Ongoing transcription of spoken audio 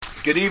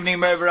Good evening,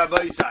 Merv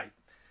Rabbi Isai.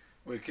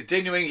 We're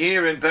continuing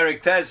here in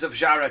Perek Tes of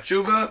Sha'ar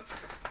HaTshuva.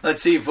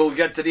 Let's see if we'll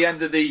get to the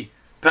end of the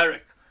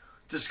Perek,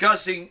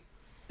 discussing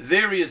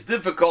various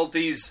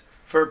difficulties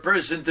for a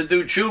person to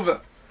do tshuva,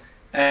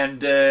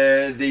 and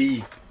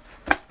the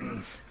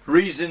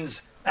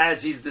reasons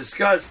as he's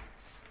discussed,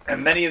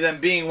 and many of them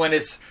being when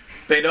it's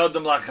Bein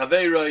Adam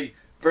L'Chaveroi,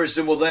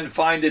 person will then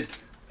find it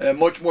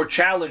much more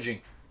challenging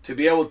to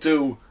be able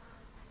to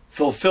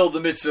fulfill the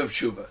mitzvah of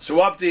tshuva. So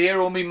up to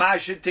here,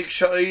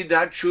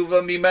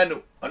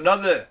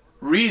 another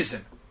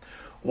reason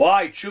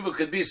why tshuva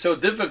could be so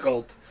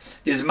difficult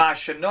is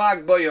that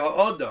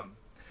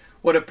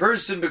a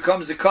person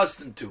becomes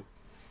accustomed to,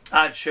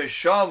 that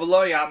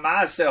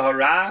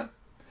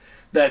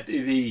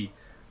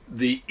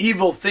the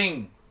evil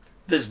thing,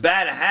 this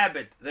bad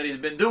habit that he's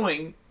been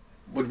doing,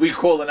 what we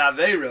call an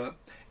aveira,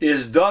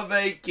 is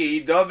dove ki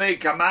dove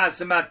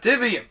kamasem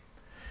ativiyim.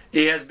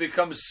 He has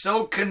become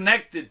so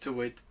connected to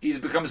it, he's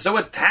become so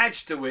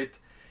attached to it,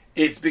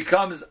 it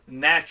becomes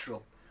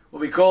natural. What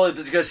we call it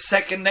because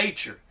second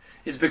nature.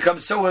 It's become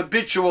so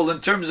habitual in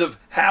terms of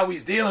how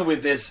he's dealing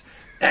with this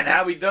and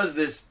how he does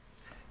this.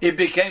 It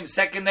became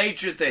second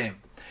nature to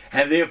him.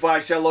 And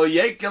therefore,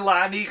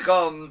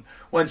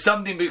 when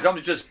something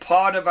becomes just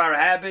part of our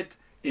habit,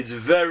 it's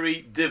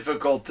very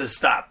difficult to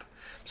stop.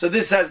 So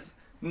this has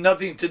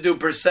nothing to do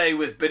per se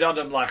with Bein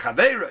Adam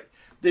L'Chaveroi.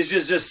 This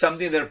is just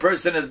something that a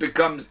person has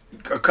become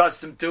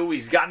accustomed to.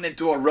 He's gotten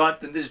into a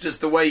rut, and this is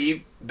just the way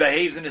he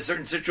behaves in a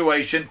certain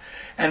situation.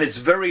 And it's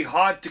very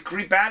hard to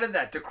creep out of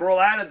that, to crawl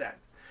out of that.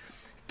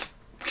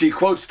 He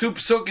quotes two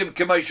psukim,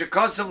 K'may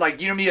Shekasav, like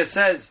Yirmiyah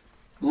says,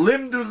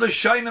 Limdu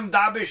l'shaynim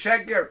da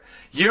b'sheker.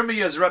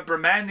 Yirmiyah is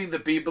reprimanding the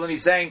people, and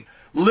he's saying,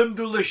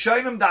 Limdu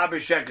l'shaynim da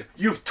b'sheker.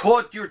 You've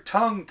taught your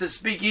tongue to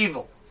speak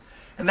evil.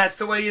 And that's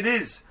the way it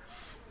is.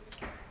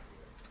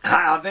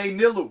 Ha'avei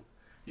nilu.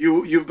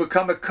 You've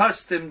become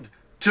accustomed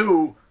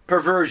to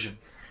perversion.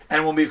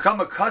 And when we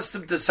become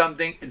accustomed to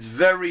something, it's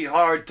very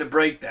hard to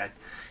break that.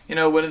 You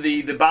know, when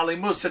the Bali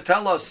Musa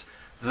tell us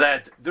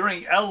that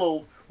during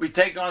Elul, we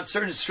take on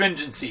certain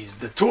stringencies.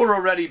 The Torah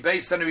already,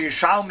 based on the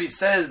Yerushalmi,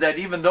 says that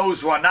even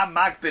those who are not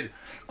makbid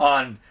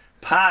on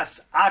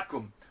pas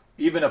akum,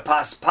 even a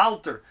pas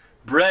palter,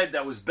 bread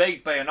that was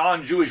baked by a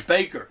non-Jewish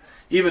baker,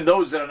 even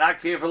those that are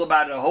not careful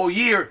about it a whole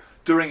year,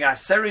 during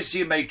Aseres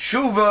Yemei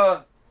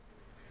Tshuva,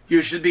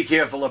 you should be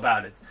careful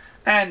about it.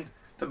 And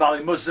the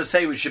Bali Musa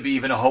say we should be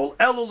even a whole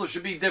Elul,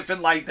 should be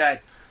different like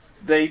that.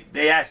 They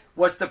ask,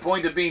 what's the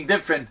point of being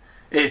different?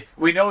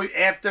 We know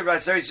after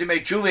Aseres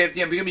Yemei Tshuva, after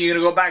Yom Kippur, you're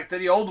going to go back to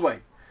the old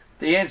way.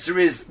 The answer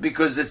is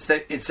because it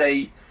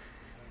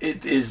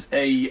is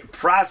a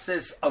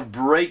process of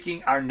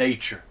breaking our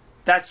nature.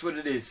 That's what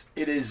it is.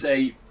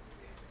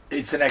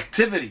 It's an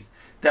activity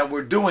that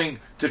we're doing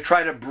to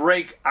try to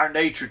break our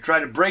nature, try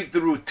to break the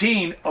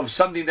routine of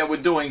something that we're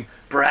doing,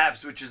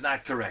 perhaps, which is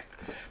not correct.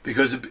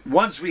 Because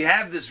once we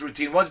have this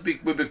routine, once we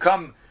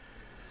become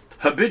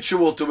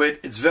habitual to it,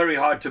 it's very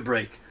hard to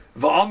break.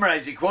 V'omer,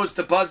 as he quotes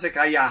the pasuk,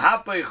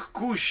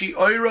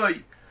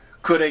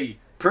 could a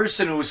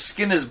person whose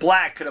skin is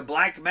black, could a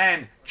black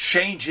man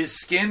change his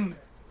skin?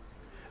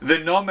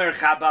 V'nomer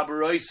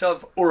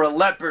chababaroisav, or a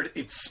leopard,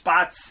 its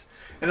spots.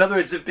 In other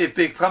words, if it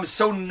becomes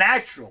so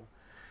natural,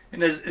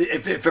 and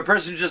if a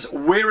person is just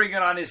wearing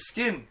it on his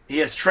skin, he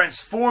has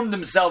transformed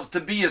himself to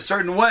be a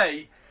certain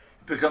way,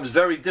 it becomes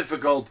very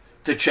difficult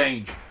to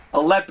change. A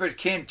leopard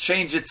can't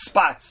change its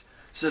spots.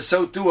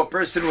 So too, a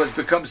person who has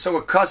become so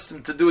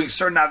accustomed to doing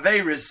certain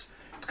aveiros,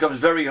 it becomes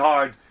very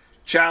hard,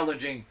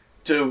 challenging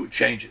to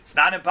change it. It's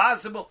not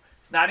impossible,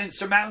 it's not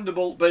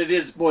insurmountable, but it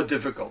is more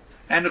difficult.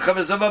 And the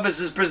Chavos HaLevavos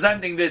is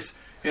presenting this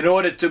in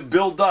order to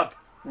build up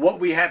what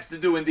we have to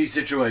do in these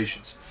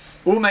situations.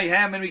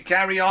 Umayhem, and we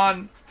carry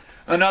on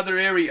another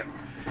area.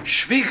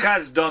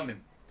 Shvichas domim,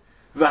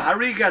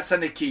 v'harigas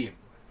hanekim.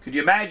 Could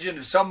you imagine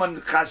if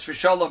someone, chas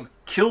v'shalom,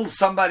 kills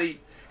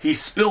somebody, he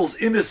spills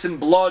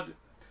innocent blood,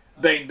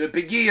 bein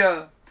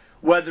bepegia,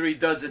 whether he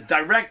does it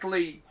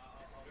directly,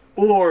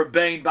 or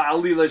bein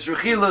ba'alilas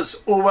rechilas,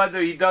 or whether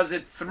he does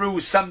it through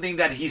something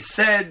that he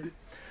said,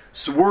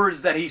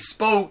 words that he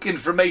spoke,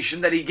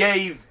 information that he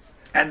gave,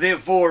 and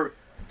therefore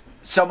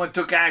someone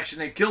took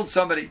action and killed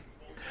somebody.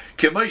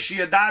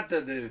 Kemoshi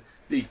Yadata,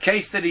 the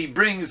case that he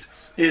brings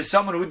is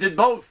someone who did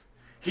both.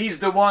 He's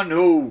the one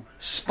who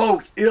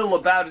spoke ill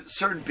about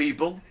certain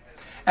people,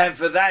 and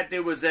for that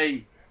there was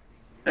an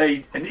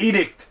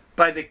edict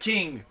by the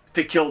king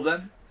to kill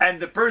them, and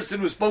the person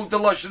who spoke the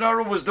Lashon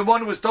Hara was the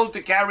one who was told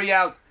to carry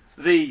out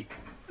the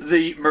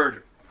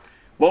murder.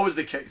 What was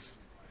the case?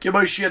 David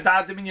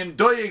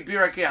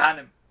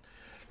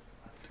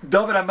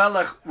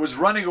HaMelech was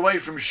running away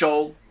from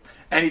Shaul,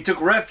 and he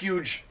took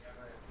refuge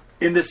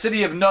in the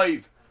city of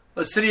Noiv,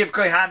 the city of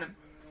Kohanim.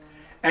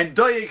 And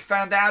Doeg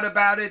found out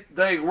about it.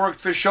 Doeg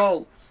worked for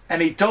Shaul,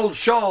 and he told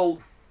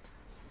Shaul,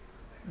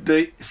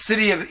 the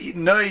city of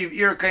Noiv,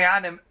 Ir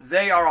Kohanim,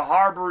 they are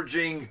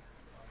harboring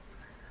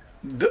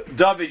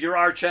David, your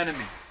arch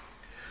enemy.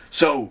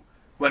 So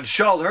when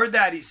Shaul heard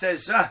that, he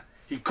says,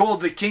 he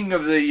called the king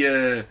of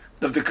the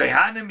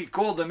Kohanim. He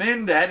called him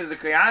in, the head of the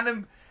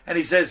Kohanim, and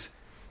he says,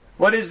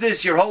 "What is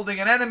this? You're holding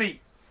an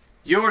enemy.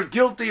 You're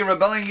guilty of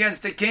rebelling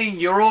against the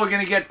king. You're all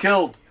going to get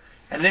killed."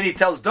 And then he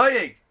tells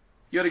Doeg,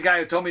 "You're the guy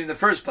who told me in the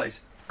first place.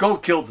 Go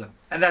kill them."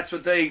 And that's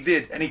what Doeg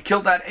did. And he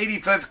killed out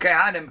 85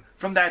 Kohanim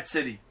from that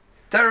city.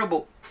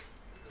 Terrible.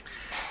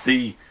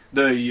 The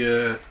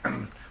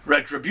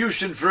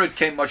retribution for it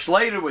came much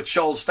later with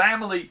Shaul's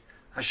family.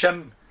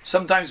 Hashem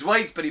sometimes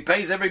waits, but he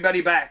pays everybody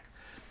back.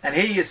 And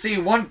here you see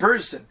one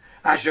person.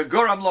 First,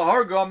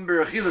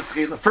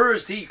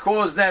 he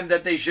caused them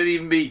that they should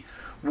even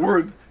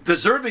were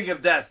deserving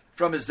of death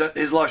from his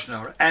lashon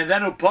hara, and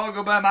then he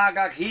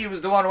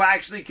was the one who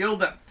actually killed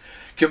them.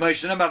 They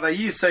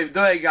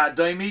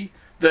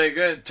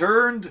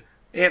turned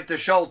after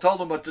Shaul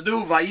told him what to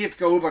do.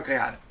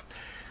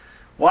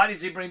 Why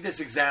does he bring this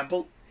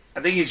example?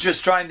 I think he's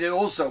just trying to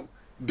also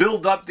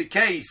build up the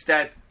case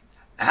that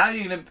how are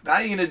you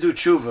going to do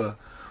tshuva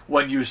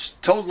when you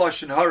told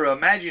lashon hara?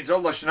 Imagine you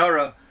told lashon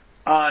hara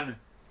on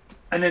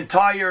an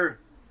entire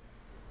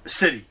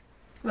city.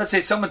 Let's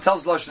say someone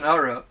tells lashon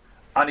hara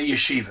on a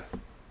yeshiva.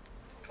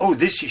 Oh,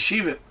 this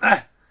yeshiva,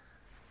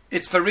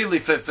 it's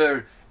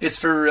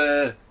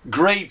for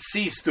grade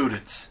C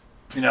students,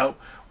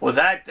 or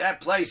that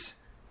place,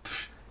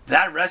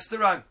 that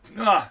restaurant,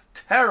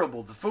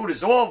 terrible. The food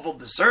is awful.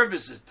 The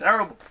service is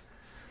terrible.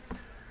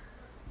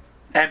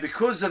 And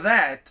because of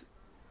that,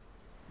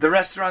 the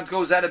restaurant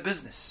goes out of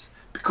business.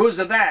 Because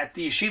of that,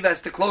 the yeshiva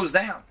has to close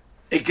down.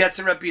 It gets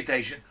a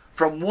reputation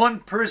from one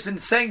person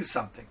saying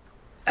something,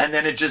 and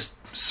then it just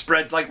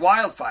spreads like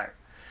wildfire.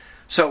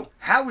 So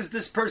how is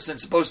this person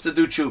supposed to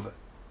do tshuva?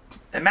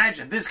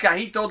 Imagine, this guy,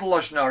 he told the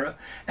lashon hara,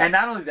 and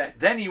not only that,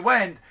 then he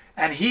went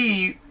and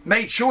he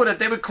made sure that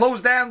they would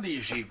close down the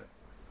yeshiva.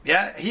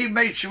 Yeah, he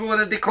made sure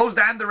that they closed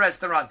down the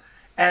restaurant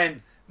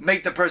and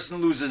make the person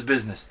lose his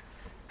business.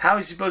 How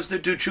is he supposed to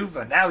do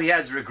tshuva? Now he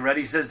has regret.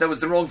 He says that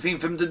was the wrong thing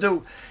for him to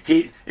do.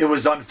 It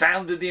was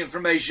unfounded, the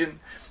information.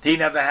 He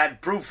never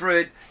had proof for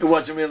it. It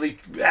wasn't really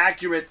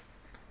accurate.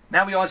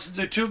 Now he wants to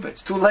do tshuva.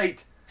 It's too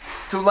late.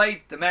 It's too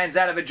late. The man's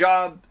out of a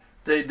job.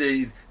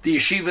 The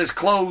yeshiva is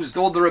closed.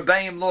 All the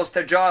rebbeim lost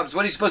their jobs.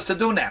 What are you supposed to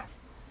do now?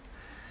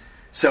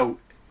 So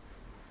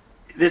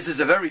this is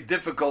a very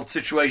difficult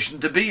situation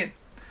to be in.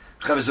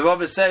 Chavos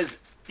Avava says,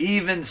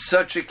 even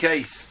such a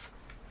case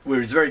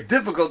where it's very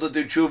difficult to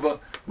do tshuva,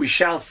 we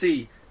shall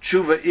see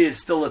tshuva is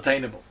still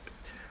attainable.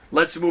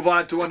 Let's move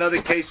on to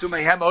another case,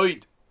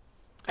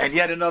 and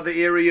yet another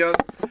area.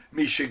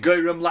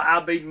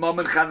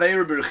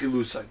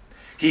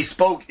 He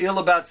spoke ill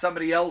about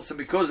somebody else, and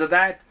because of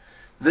that,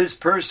 this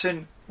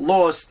person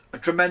lost a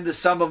tremendous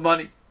sum of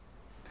money.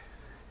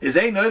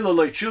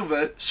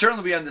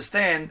 Certainly we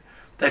understand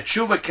that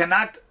tshuva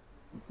cannot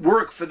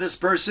work for this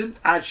person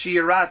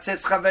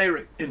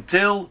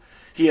until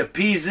he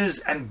appeases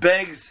and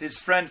begs his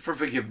friend for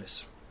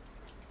forgiveness.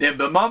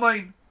 Either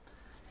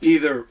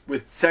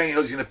with saying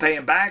he's going to pay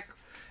him back,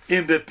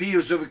 or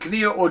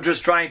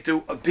just trying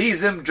to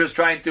appease him, just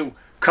trying to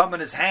come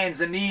on his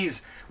hands and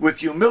knees with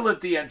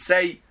humility and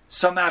say,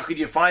 somehow could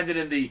you find it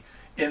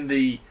in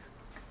the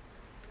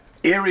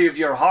area of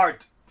your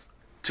heart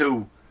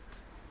to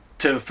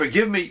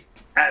forgive me?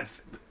 And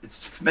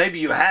maybe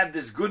you have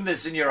this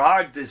goodness in your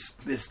heart, this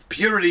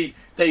purity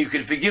that you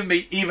can forgive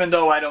me even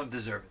though I don't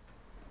deserve it.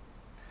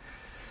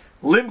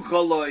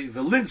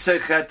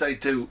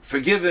 To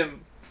forgive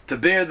him, to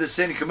bear the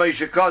sin,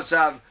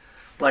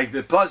 like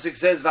the pasuk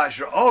says,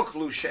 "Vasher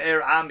ochlu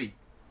she'er ami."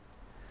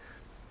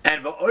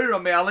 And va'oira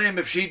me'aleim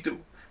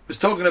ifshitu was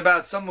talking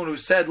about someone who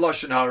said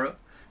lashon hara,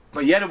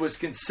 but yet it was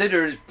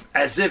considered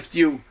as if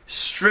you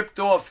stripped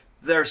off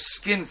their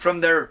skin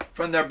from their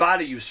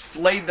body, you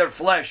flayed their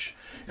flesh.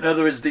 In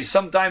other words, they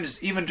sometimes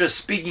even just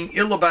speaking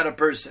ill about a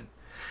person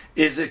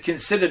is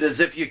considered as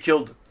if you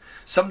killed him.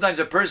 Sometimes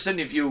a person,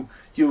 if you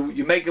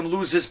make him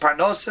lose his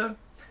parnosa,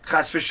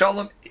 chas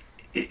v'shalom,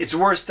 it's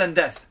worse than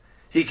death.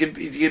 He can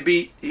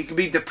be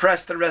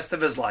depressed the rest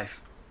of his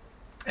life,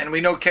 and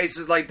we know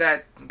cases like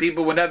that.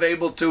 People were never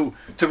able to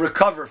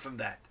recover from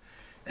that.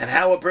 And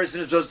how a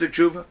person is supposed to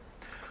tshuva?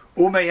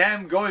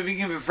 Umehem, going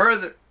even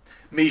further,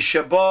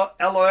 mishaba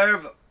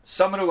eloerva,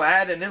 someone who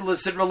had an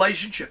illicit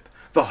relationship,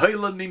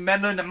 v'hoilad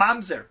mimenu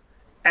nemamzer,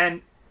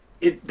 and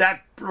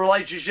that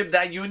relationship,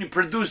 that union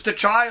produced a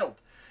child.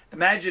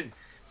 Imagine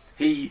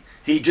he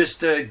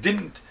just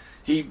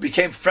he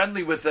became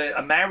friendly with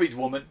a married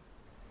woman,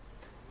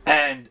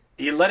 and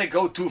he let it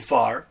go too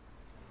far,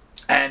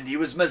 and he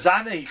was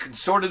mazana, he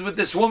consorted with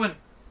this woman,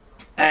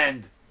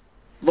 and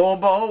lo and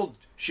behold,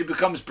 she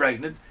becomes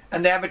pregnant,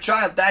 and they have a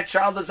child. That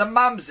child is a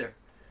mamzer.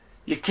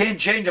 You can't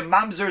change. A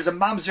mamzer is a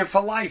mamzer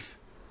for life.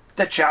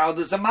 The child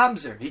is a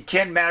mamzer. He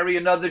can't marry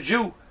another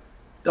Jew.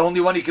 The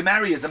only one he can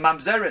marry is a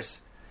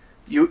mamzeris.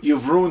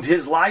 You've ruined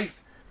his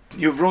life.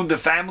 You've ruined the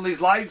family's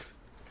life.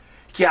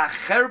 Ki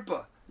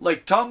acherpa,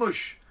 like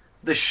Tamush,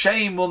 the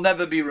shame will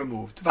never be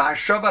removed.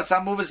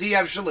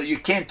 You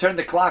can't turn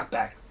the clock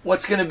back.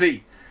 What's going to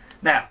be?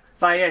 Now,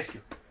 if I ask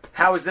you,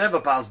 how is it ever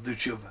possible to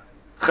do tshuva?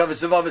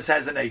 Chavos Avos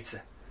has an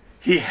eitzah.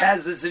 he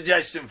has a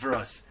suggestion for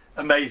us.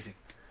 Amazing.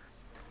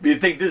 But you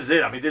think this is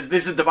it? I mean,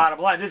 this is the bottom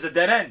line. This is a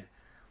dead end.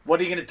 What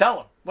are you going to tell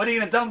him? What are you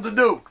going to tell him to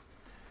do?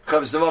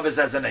 Chovos HaLevavos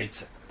has an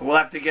eitzah. But we'll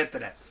have to get to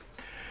that.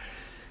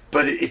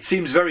 But it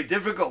seems very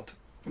difficult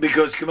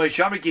because it's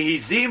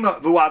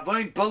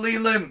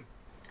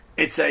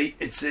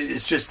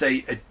just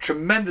a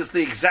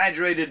tremendously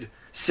exaggerated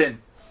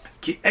sin.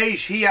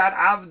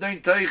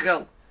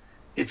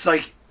 It's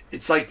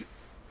like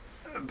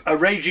a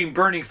raging,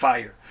 burning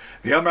fire.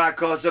 You've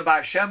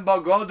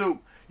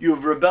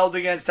rebelled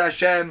against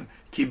Hashem.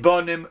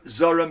 Kibonim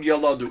zoram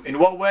yolodu. In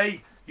what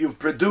way? You've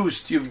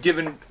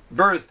given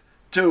birth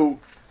to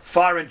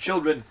foreign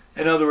children.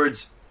 In other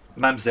words,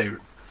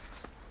 mamzerim.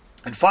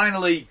 And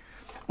finally,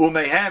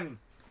 umehem.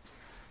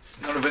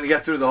 I don't know if we're going to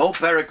get through the whole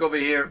parak over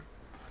here.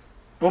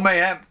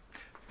 Umehem.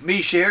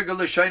 Mi she'ergal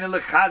l'shayna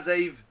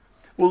l'chazev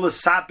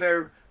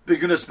u'lesaper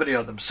b'gunus b'nei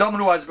adam.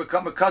 Someone who has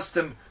become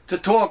accustomed to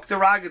talk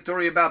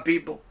derogatory about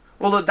people.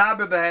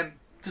 U'ledaber b'hem.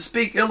 To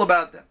speak ill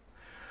about them.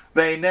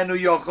 Ve'inenu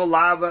yochol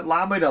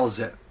lamed al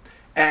zeh.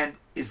 And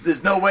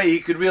there's no way he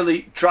could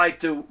really try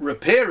to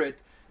repair it.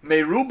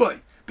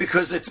 Merubai.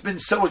 Because it's been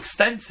so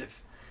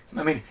extensive.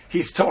 I mean,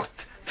 he's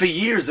talked for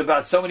years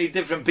about so many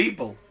different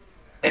people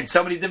in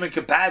so many different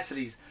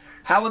capacities.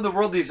 How in the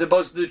world is he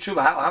supposed to do tshuva?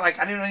 I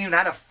don't even know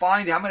how to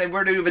find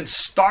where to even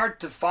start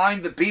to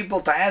find the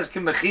people to ask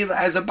him mechila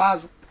as a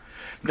basel.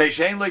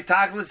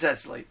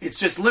 It's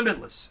just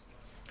limitless.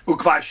 He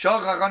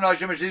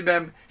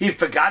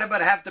forgot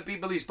about half the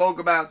people he spoke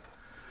about.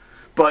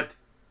 But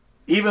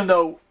even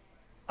though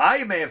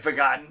I may have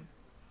forgotten,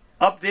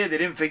 up there they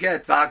didn't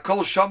forget.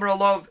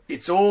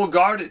 It's all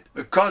guarded.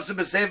 Because of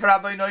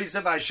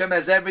Hashem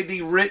has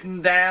everything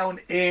written down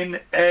in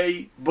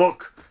a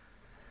book.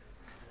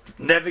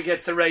 Never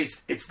gets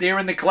erased. It's there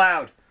in the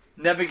cloud.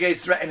 Never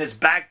gets erased. And it's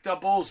backed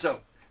up also.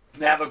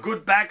 They have a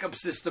good backup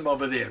system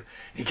over there.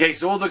 In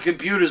case all the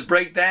computers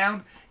break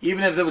down,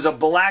 even if there was a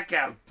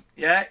blackout,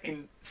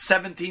 in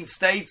 17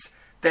 states,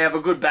 they have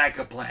a good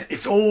backup plan.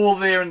 It's all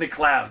there in the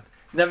cloud.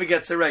 Never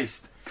gets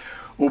erased.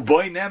 The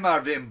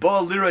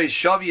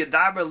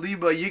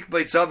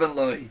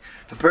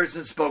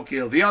person spoke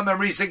ill. The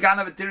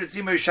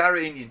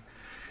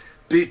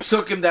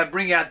psukim that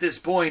bring out this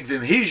point.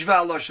 You see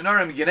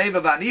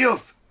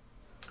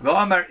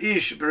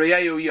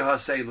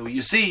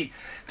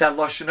that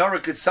Lashon Hara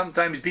could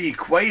sometimes be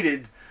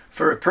equated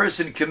for a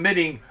person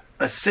committing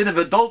a sin of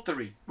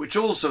adultery, which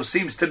also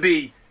seems to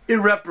be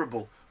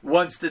irreparable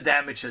once the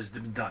damage has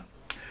been done.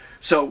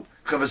 So,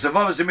 Chovos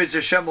HaLevavos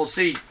Hashem will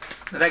see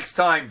the next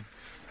time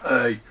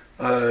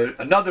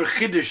another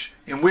chiddush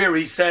in where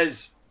he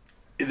says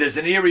there's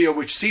an area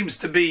which seems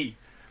to be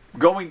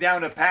going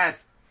down a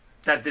path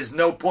that there's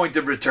no point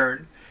of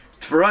return.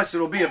 For us, it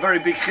will be a very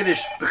big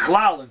chiddush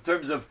b'chlal in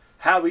terms of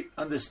how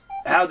this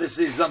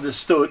is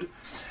understood.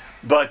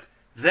 But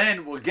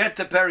then we'll get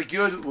to Perek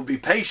Yud. We'll be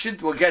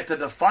patient. We'll get to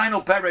the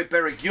final Perek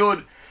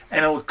Yud,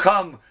 and it'll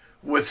come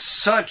with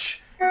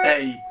such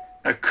a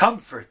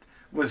comfort,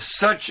 with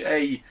such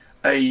a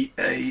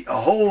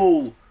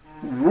whole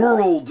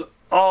world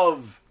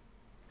of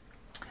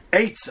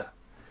eitzah,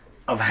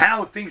 of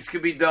how things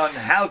can be done,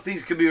 how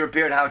things can be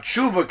repaired, how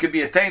tshuva can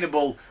be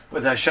attainable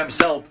with Hashem's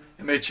help.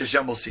 And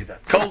Hashem will see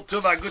that. Kol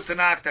Tuv, a good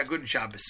Tanakh, a good Shabbos.